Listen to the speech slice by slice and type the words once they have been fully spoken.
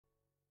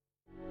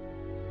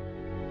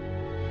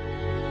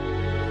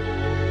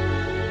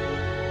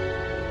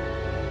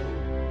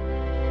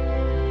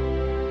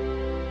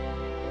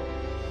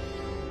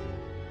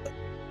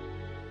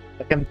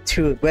Welcome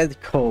to Red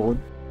Code,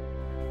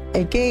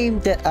 a game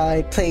that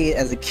I played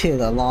as a kid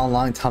a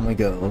long time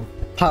ago.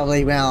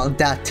 Probably around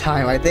that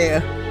time right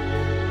there.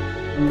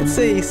 It's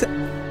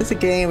a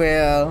game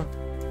where you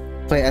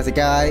play as a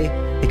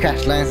guy, he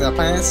crash lands on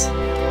planets,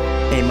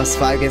 and he must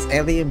fight against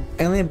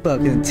alien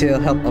bugs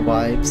until help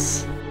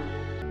arrives.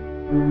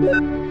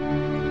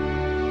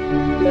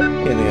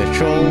 Alien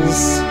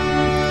trolls.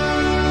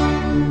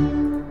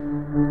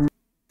 I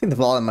think the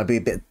volume might be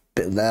a bit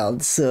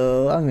loud,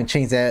 so I'm gonna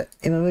change that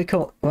in my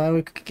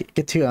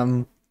get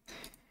to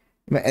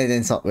my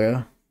editing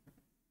software.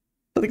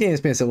 But the game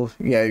is pretty simple.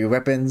 You have your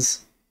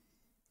weapons,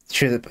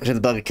 shoot the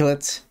bug and kill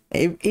it.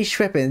 And each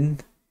weapon,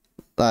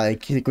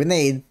 like your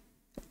grenade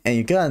and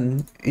your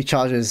gun, it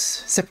charges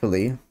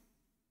separately.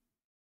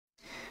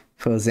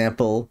 For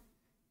example,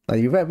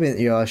 like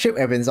your ship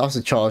weapons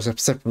also charge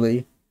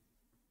separately.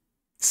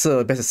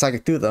 So best to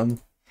cycle through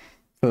them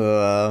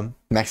for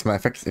maximum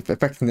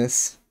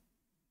effectiveness.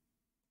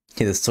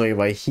 Here's the story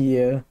right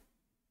here.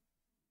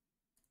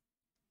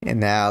 And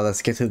now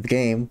let's get to the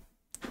game.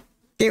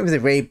 The game is a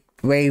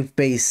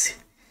wave-based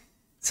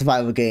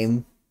survival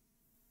game.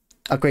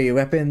 Upgrade your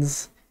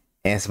weapons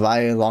and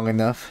survive long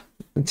enough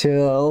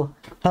until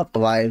help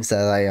arrives,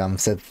 as I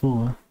said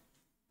before.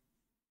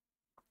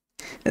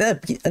 And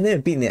I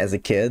never beaten it as a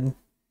kid,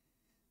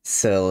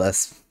 so I'm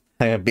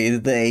gonna beat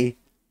it today,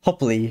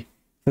 hopefully,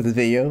 for this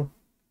video.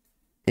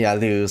 Yeah, I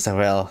lose,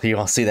 well, you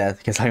won't see that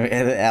because I'm gonna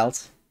edit it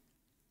out.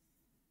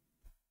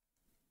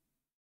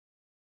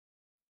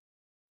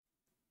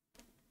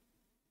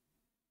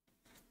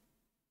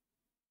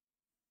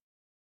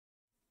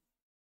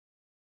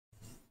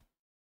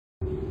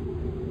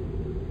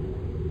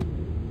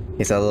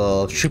 Here's a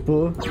little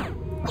trooper.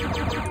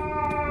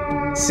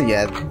 So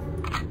yeah,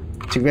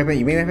 your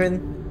main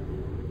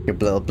weapon, your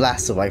little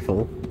blaster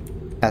rifle,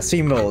 has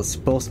 3 modes.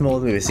 Both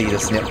modes we see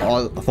this for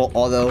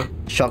auto,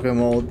 shotgun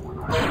mode,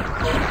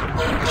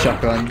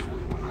 shotgun.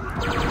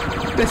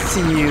 Best to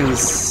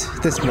use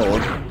this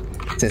mode,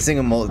 since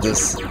single mode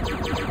just,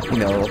 you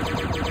know,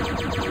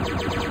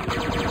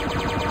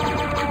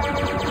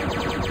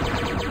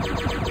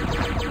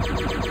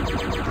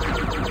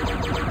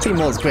 team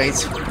mode is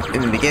great in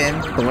the beginning,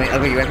 but when you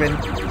upgrade your weapon,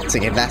 so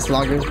it can last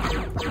longer,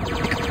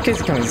 it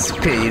becomes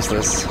pretty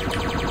useless.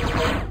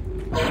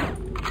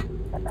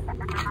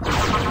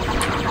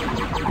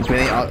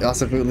 Grenade are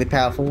also really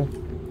powerful.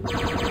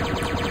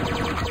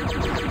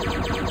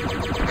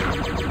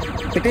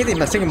 The great thing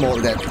about single mode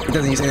is that it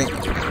doesn't use any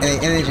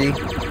energy.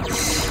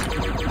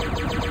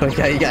 But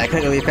you gotta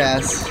cut really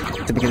fast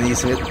to begin the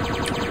use of it.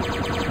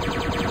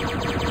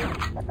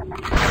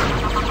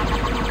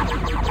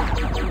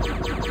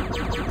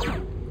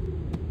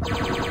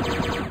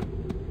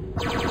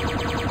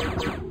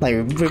 Like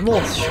with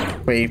most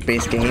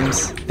wave-based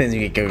games, things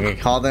get going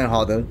harder and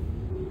harder.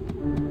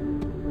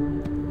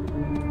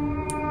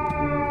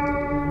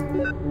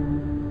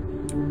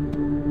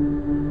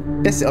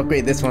 Best to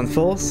upgrade this one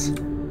first,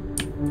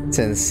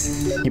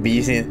 since you'll be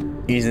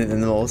using it the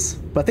most.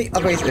 But I think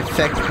upgrades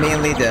affect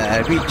mainly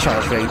the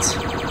recharge rate.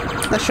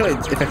 Not sure it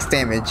affects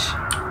damage.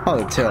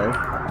 Hard to tell.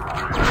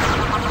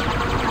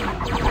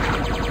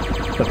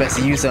 But best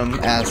to use them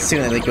as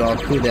soon as they go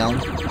off cooldown.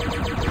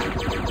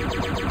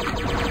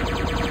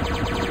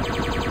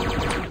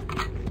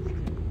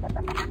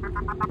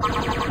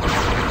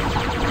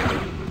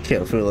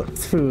 Kill flew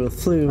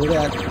with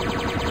that.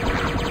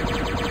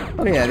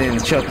 Oh yeah, I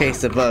didn't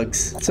showcase the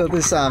bugs. So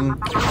this so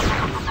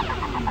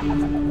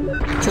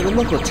the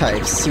multiple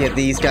types. You have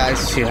these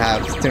guys who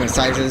have different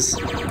sizes,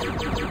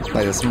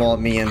 like the small,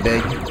 medium,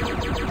 big.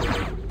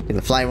 And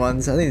the flying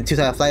ones. I think the 2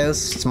 types of flyers: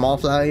 small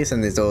flyers,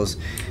 and there's those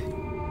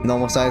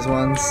normal sized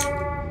ones.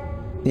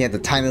 You have the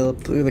tiny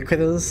little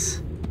critters.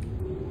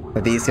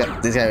 Like this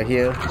guy right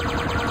here.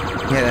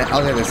 Yeah,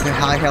 also have the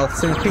high health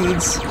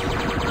centipedes.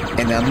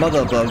 And the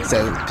mother bugs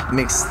that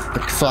makes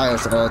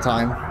flyers all the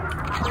time.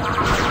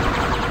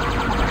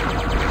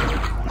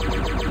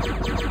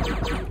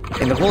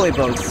 And the volley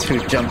bugs who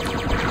jump,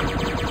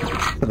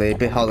 but they're a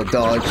bit hard to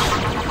dodge.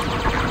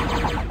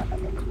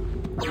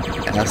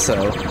 And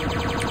so.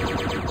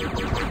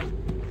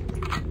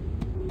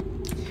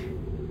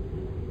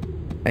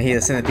 And here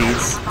the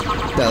centipedes.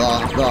 They have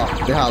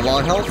a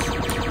lot of health,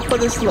 but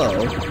they're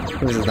slow,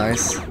 which is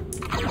nice.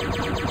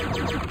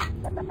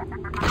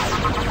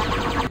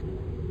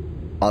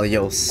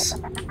 Adios.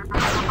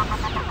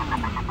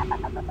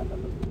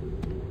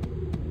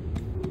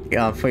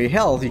 For your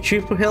health, your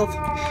trooper health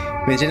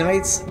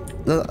regenerates.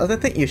 I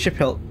don't think your ship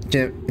health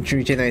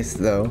regenerates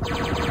though.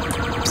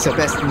 So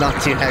best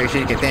not to have your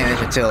ship get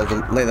damaged until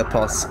the later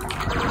parts.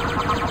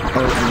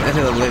 Or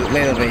until the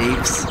later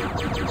waves.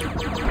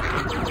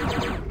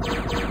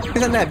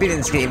 Because I've never beaten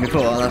this game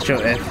before, I'm not sure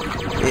if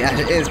it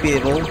actually is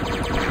beatable.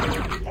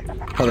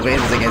 Or the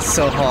waves get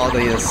so hard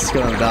that you're just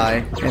gonna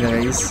die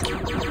anyways.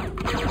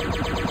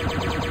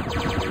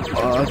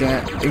 Oh, okay.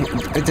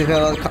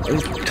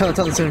 Kind of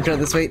tunnel soon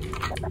this way.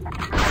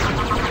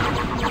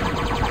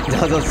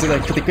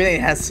 The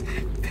grenade has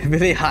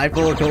really high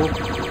vertical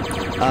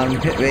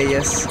hit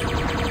radius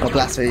or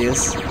blast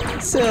radius.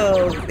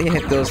 So you can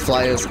hit those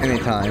flyers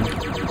anytime.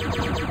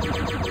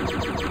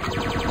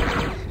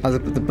 As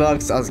with the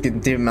bugs, I was getting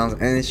different amounts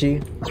of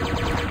energy.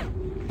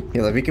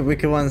 Yeah, the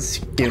weaker ones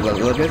give a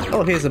little bit.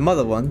 Oh, here's the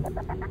mother one.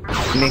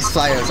 It makes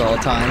flyers all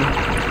the time.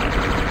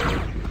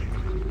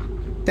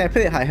 They're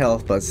pretty high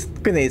health, but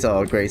grenades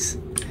are great.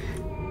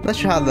 Not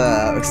sure how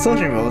the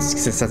explosion rolls,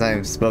 since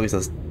sometimes bugs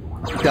just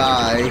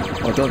die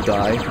or don't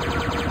die.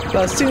 But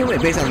I assume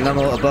it's based on the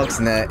number of bugs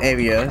in the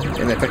area,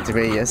 in the effective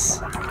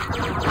radius.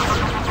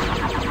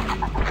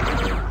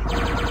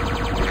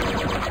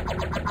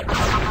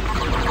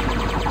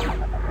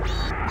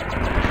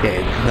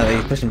 Okay, now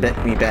he's pushing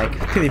me back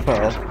pretty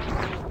far.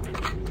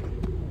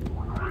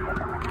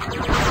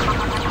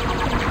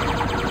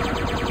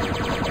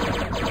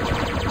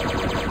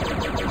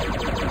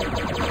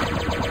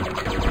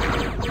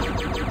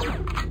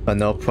 But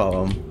no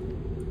problem.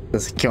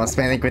 Just keep on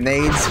spamming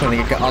grenades when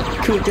you get all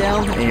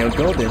cooldown and you're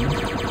golden.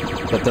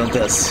 But don't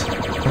just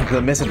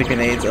don't mess with the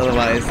grenades,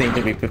 otherwise things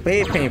will be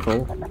very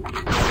painful.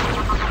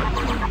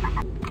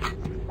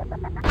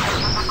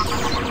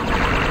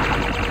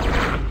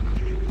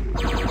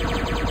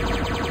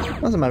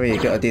 Also might be a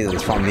good idea to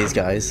just farm these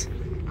guys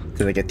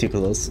till they get too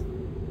close.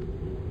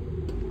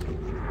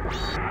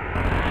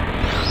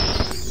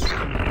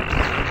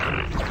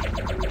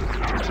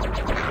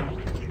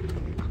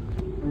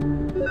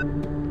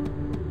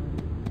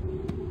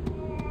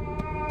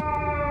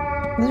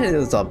 I'm not sure if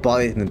there's a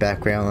body in the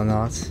background or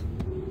not. I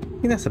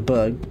think that's a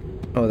bug.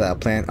 Oh, that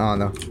plant. Oh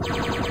no.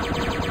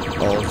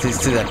 Oh,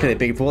 this is that pretty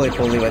big poly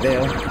right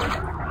there.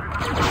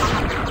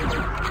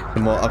 The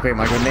more I upgrade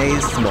my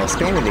grenades, the more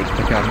spammy they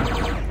become.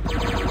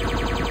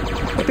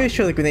 I'm pretty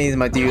sure the grenades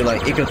might do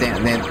like equal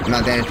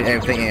amount damage to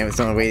everything in its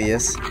own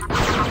radius.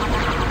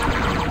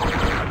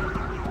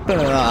 But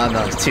I'm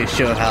not too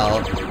sure how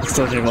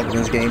explosion works in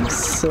this game,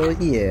 so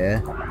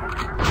yeah.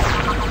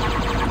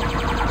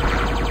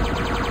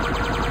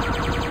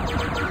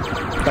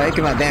 By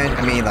equal amount of damage,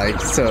 I mean like,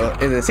 so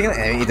if a single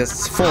enemy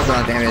does full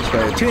amount of damage,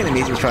 but if two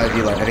enemies you try to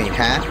do like, I think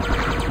half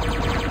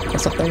or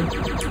something.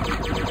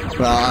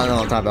 Well, I don't know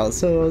what I'm talking about,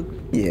 so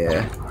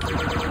yeah.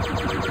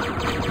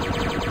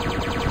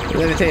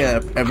 Let me tell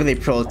you a really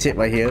pro tip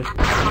right here.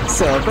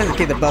 So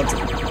basically the bugs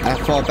as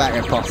far back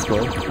as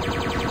possible.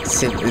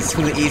 So it's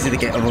really easy to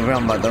get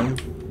overwhelmed by them.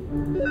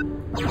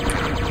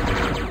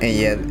 And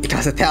yeah, it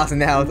costs 1,000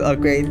 now to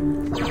upgrade.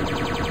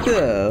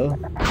 So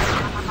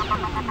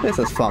let's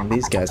just farm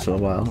these guys for a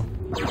while.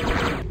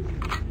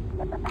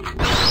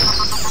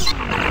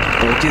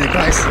 Oh Jesus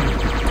Christ!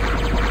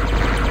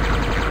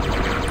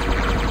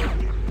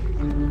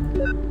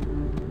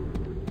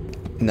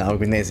 Now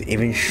grenades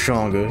even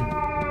stronger.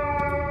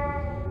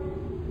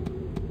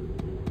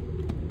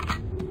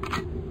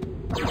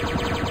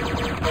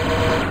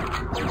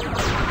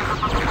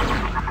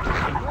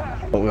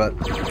 Oh god.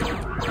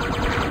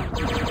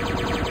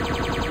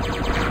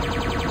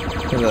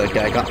 Another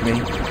guy got me.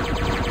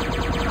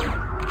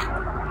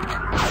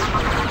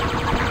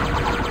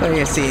 Oh, you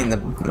can see in the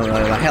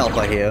my health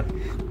right here.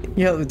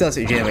 You know, it does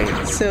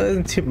regenerate, so it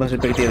isn't too much of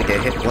a big deal to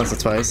get hit once or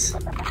twice.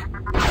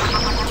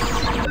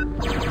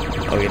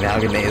 Okay, now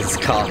grenades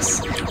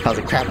cost. How's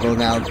a crap roll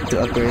now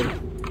to upgrade?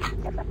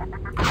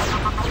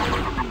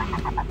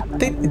 I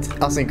think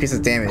it also increases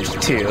damage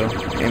too,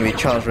 and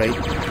recharge rate.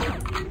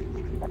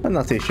 I'm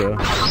not too sure.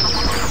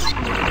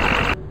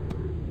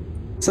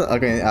 So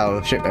upgrading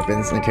our straight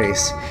weapons in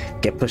case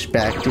get pushed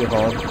back too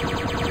hard.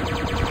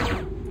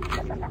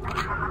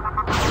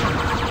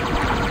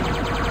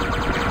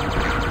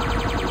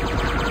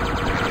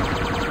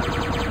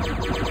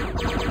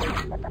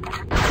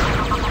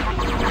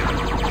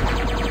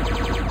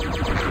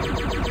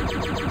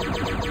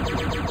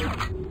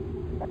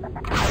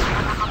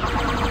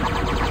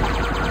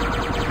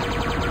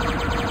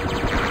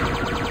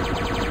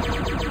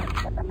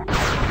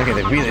 Okay,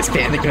 they really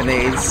spam the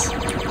grenades.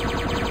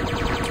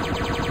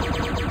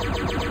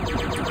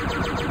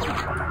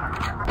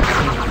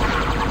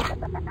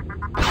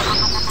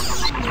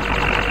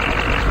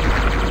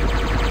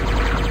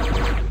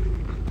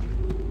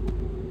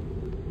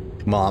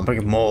 Come on,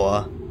 bring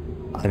more.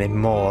 I need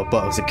more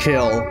bugs to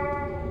kill.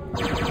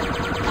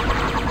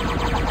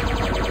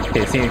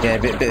 Okay, it seems to get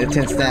a bit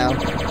intense now.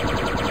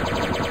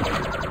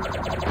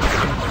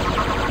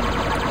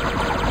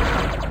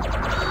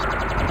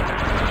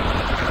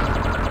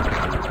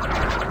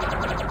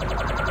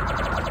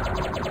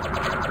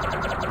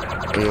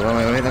 Okay,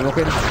 wait, I'm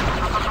open.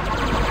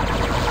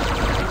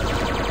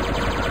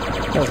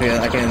 That was weird,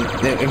 I can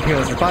heal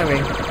us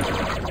firing.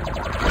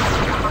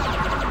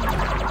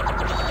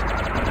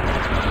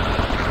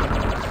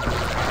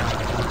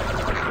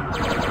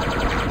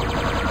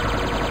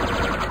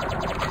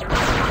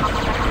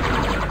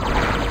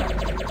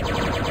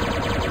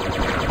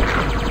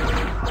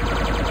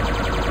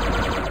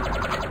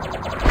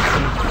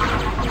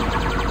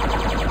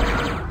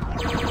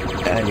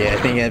 Yeah, I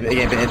think it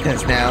get a bit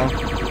intense now.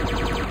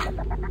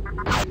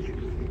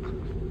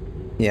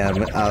 Yeah,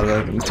 the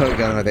total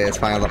gun over there is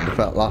firing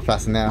a lot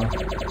faster now.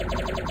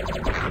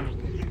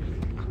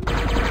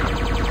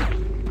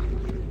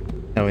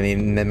 And we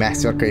need the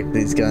master upgrade for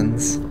these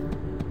guns.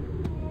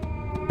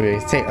 We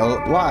take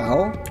a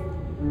while,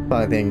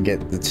 but I didn't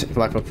get the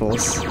rifle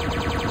force.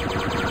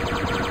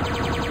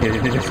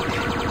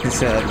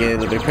 Just get a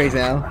little bit crazy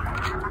now.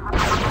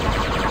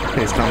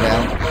 Please calm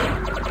down.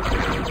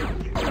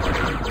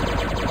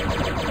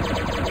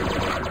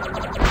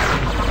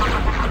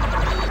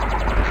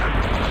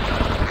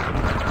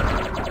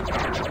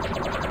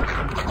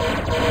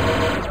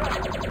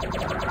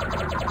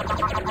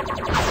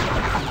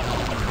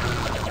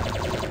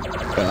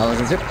 But I was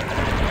in zip.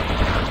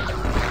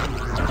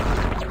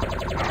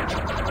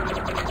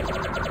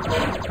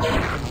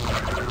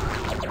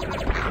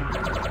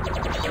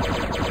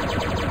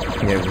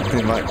 Yeah,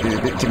 there might be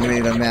a bit too many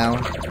of them now.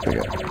 We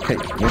got take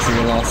missing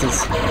the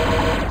losses.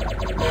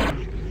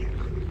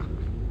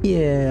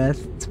 Yeah,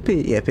 it's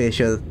pretty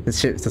sure the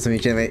ship doesn't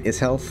regenerate its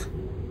health.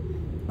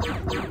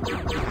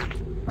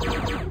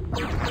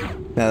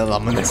 Now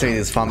I'm not necessarily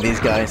just farm these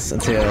guys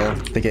until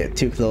they get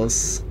too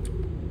close.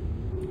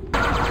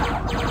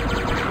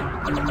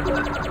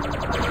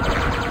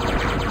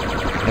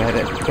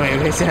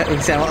 Wait, we see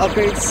our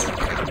upgrades?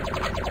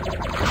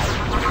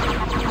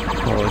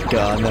 Oh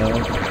god, no.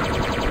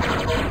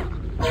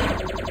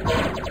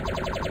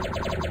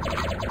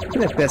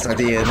 The best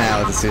idea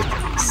now is to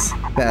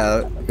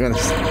we're gonna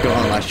just go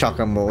on like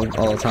shotgun mode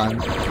all the time.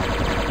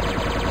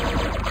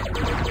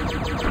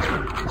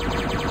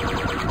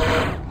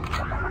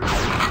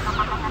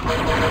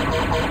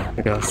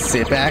 We're gonna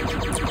sit back.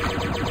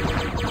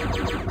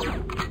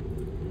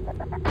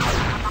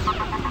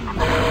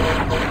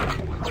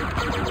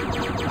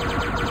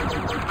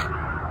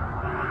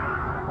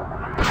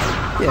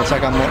 Yeah,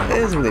 shotgun mode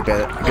is really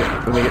good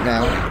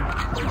now.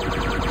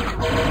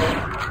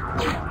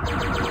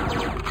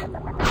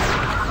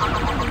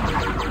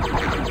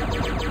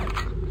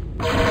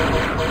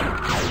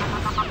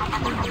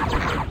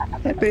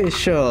 I'm pretty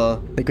sure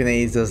the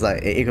grenades does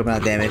like an equal amount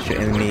of damage to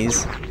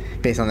enemies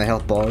based on the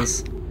health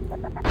bars.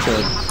 So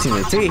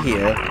Team 3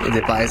 here, it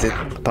defies it,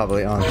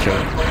 probably, I'm not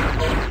sure.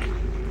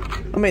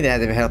 Or maybe they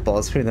have different health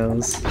bars, who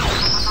knows.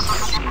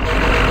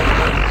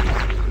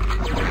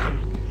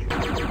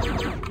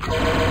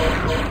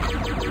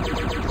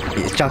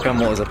 Yeah, shotgun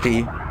mode is a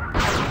P.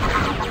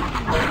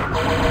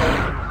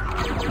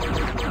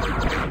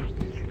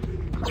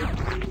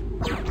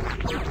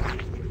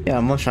 Yeah,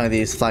 I'm not trying to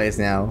use flyers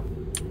now.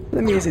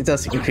 That means it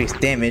does increase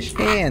damage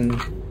and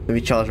the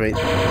recharge rate.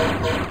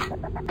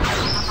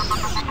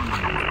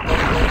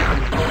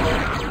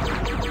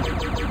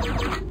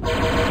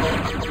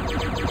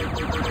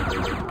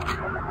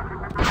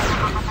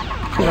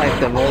 Like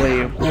the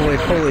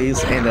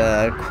roly-polies and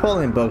the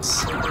crawling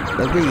bugs,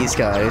 like these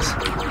guys,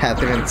 have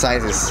different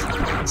sizes.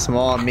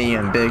 Small,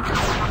 medium, big.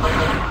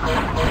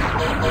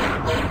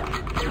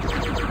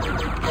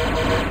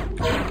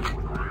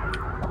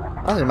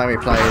 I think my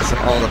reply is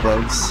all the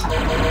bugs.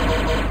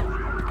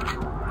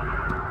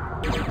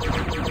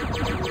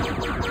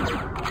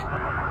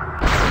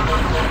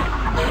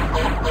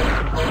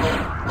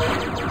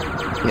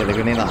 Yeah, the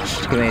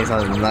grenades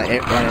on like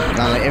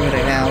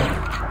everything now.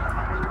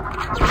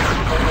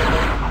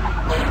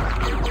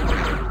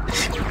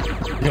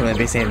 You're gonna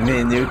be saying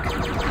mini nuke.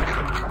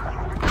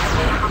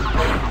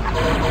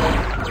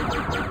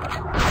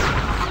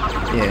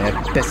 Yeah,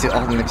 that's the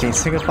alternate between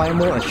single fire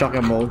mode and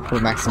shotgun mode for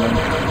maximum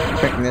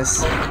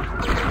quickness.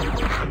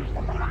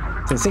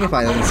 Since single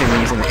fire doesn't seem to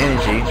use any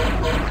energy,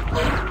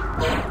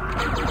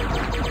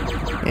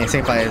 and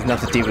single fire is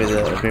enough to deal with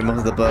most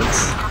of the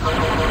bugs.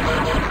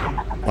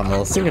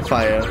 While single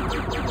fire,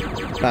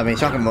 I mean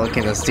shotgun mode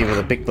can just deal with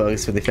the big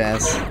bugs really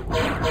fast.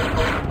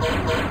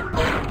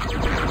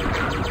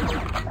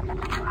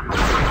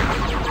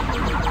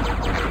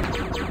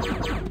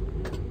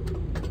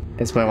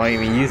 That's why I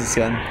even use this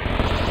gun.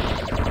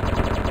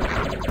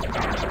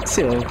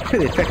 Still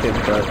pretty effective,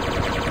 but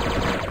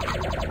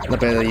not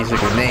better than using a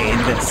grenade.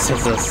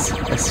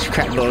 That's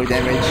crap load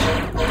damage.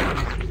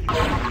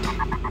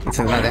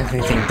 So not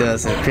everything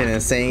does is pretty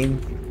insane.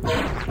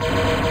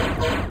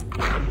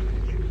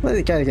 Well,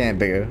 the guy getting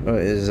bigger, or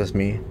is it just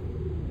me?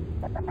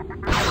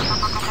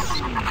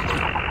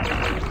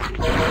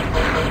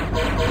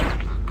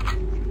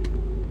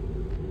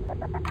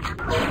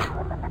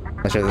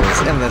 Not sure if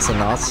it's endless or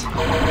not.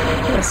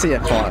 Let's see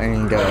how far I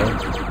can go.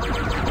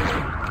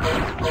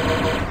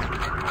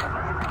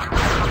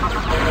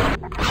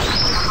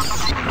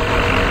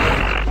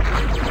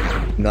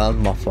 No,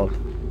 mop up.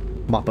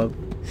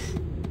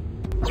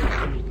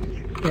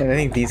 Yeah, I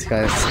think these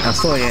guys are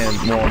slowly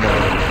getting more and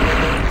more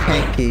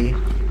tanky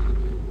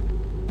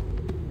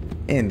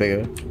and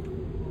bigger.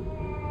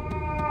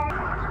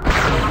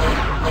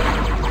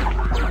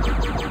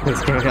 This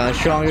game is kind of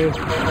stronger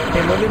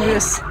and more than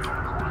this.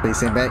 Please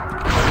stand back.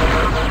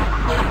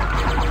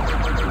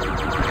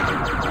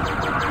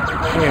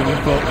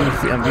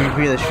 I'm going to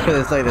read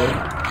this later,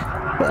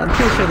 but I'm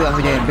pretty sure they're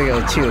also getting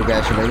bigger too,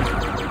 gradually.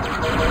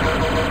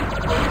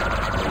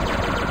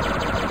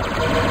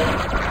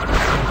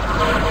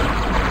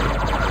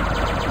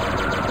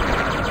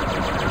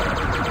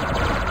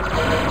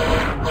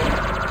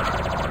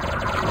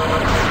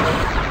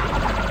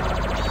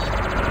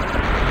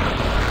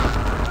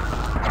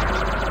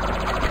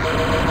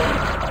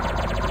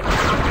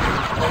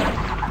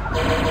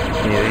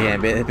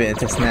 a bit of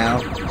this now.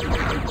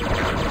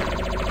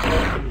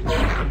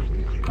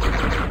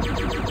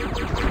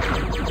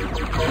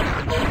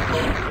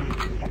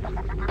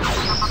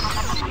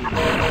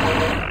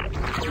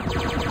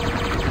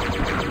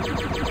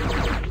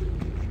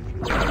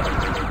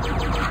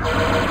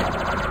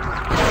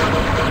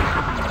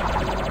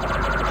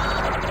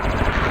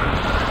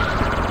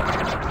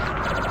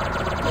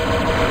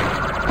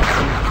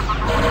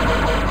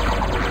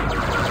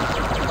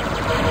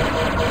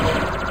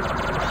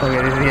 Okay,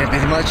 this isn't getting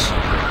busy much.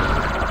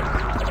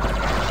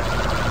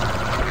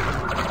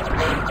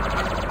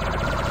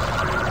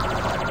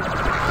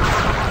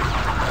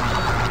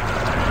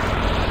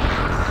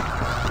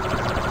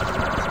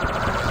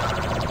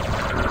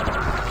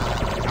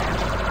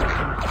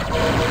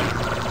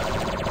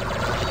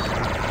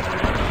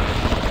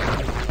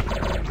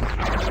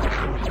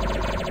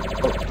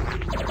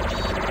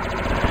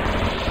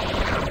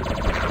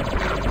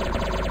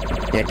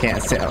 Yeah, I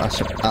can't set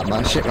up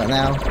my shit right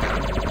now.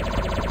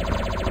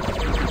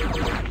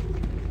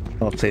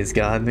 Oh, please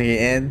God, make it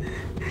in.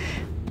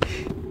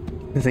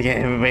 This is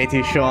getting way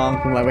too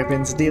strong for my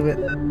weapons to deal with.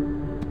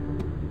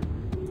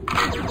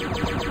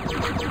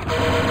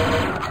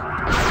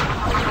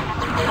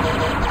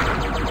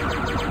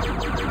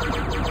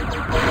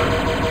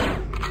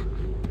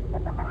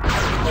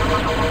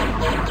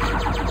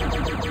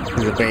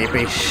 This is a very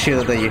big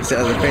shield that you set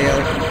as a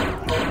fail.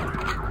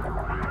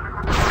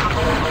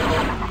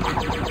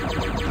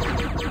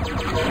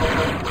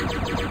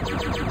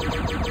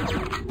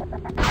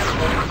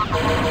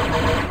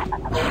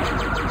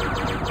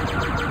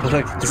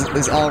 Look, this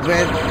is all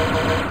red.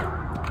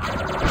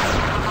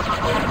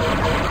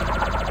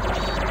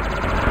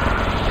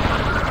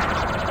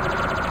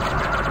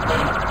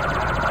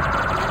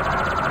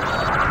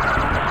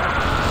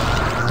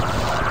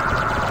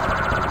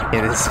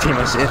 Yeah, this is pretty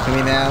much it for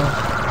me now.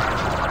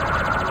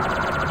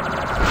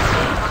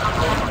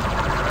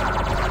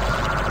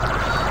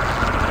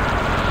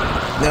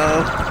 No.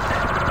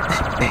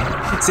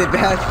 Sit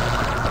back.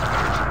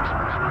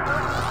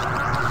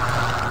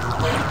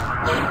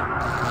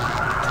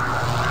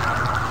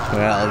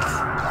 Well,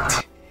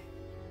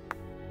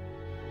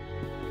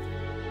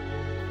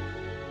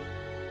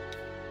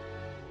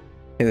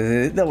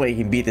 there's no way you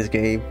can beat this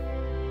game.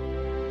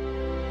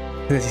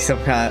 Unless he's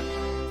some kind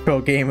of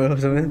pro gamer or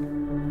something.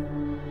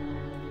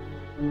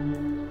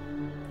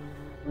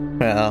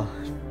 Well,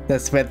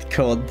 that's red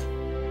code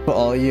for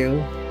all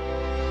you.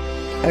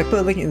 I put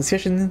a link in the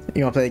description if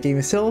you want to play the game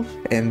yourself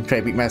and try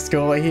to beat my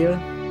score right here.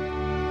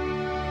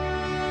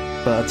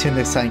 But until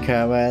next time,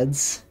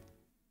 comrades.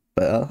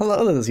 But I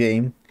love this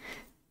game.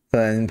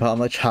 Than part of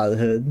my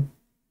childhood,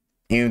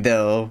 even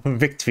though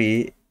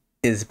victory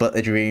is but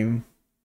a dream.